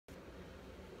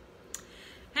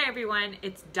Hi everyone,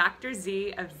 it's Dr.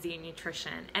 Z of Z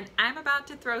Nutrition, and I'm about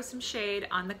to throw some shade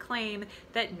on the claim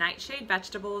that nightshade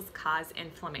vegetables cause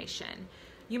inflammation.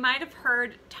 You might have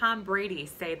heard Tom Brady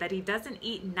say that he doesn't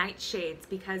eat nightshades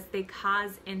because they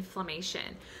cause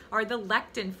inflammation, or the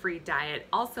lectin-free diet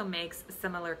also makes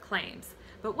similar claims.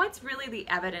 But what's really the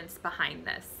evidence behind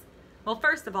this? Well,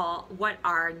 first of all, what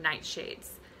are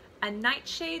nightshades?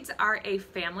 Nightshades are a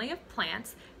family of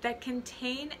plants that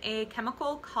contain a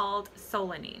chemical called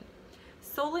solanine.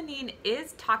 Solanine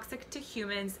is toxic to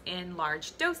humans in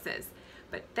large doses,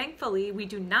 but thankfully we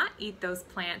do not eat those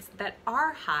plants that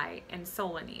are high in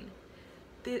solanine.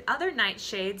 The other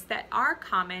nightshades that are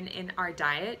common in our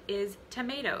diet is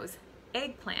tomatoes,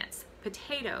 eggplants,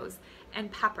 potatoes,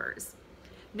 and peppers.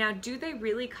 Now, do they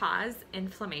really cause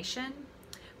inflammation?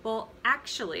 Well,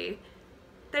 actually,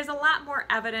 there's a lot more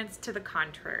evidence to the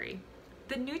contrary.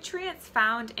 The nutrients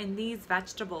found in these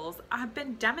vegetables have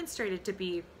been demonstrated to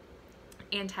be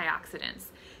antioxidants.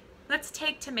 Let's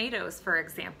take tomatoes, for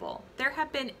example. There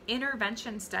have been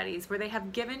intervention studies where they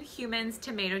have given humans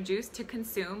tomato juice to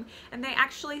consume, and they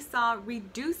actually saw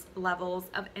reduced levels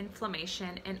of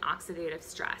inflammation and oxidative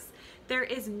stress. There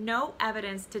is no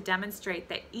evidence to demonstrate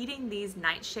that eating these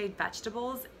nightshade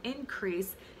vegetables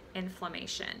increase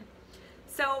inflammation.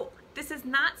 So this is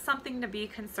not something to be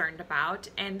concerned about,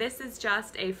 and this is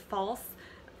just a false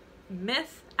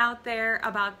myth out there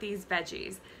about these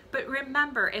veggies. But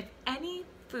remember, if any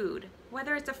food,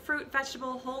 whether it's a fruit,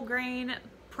 vegetable, whole grain,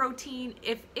 protein,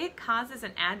 if it causes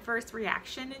an adverse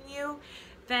reaction in you,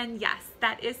 then yes,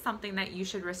 that is something that you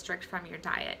should restrict from your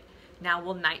diet. Now,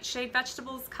 will nightshade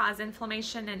vegetables cause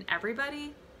inflammation in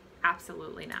everybody?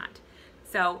 Absolutely not.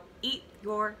 So eat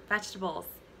your vegetables,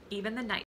 even the nightshade.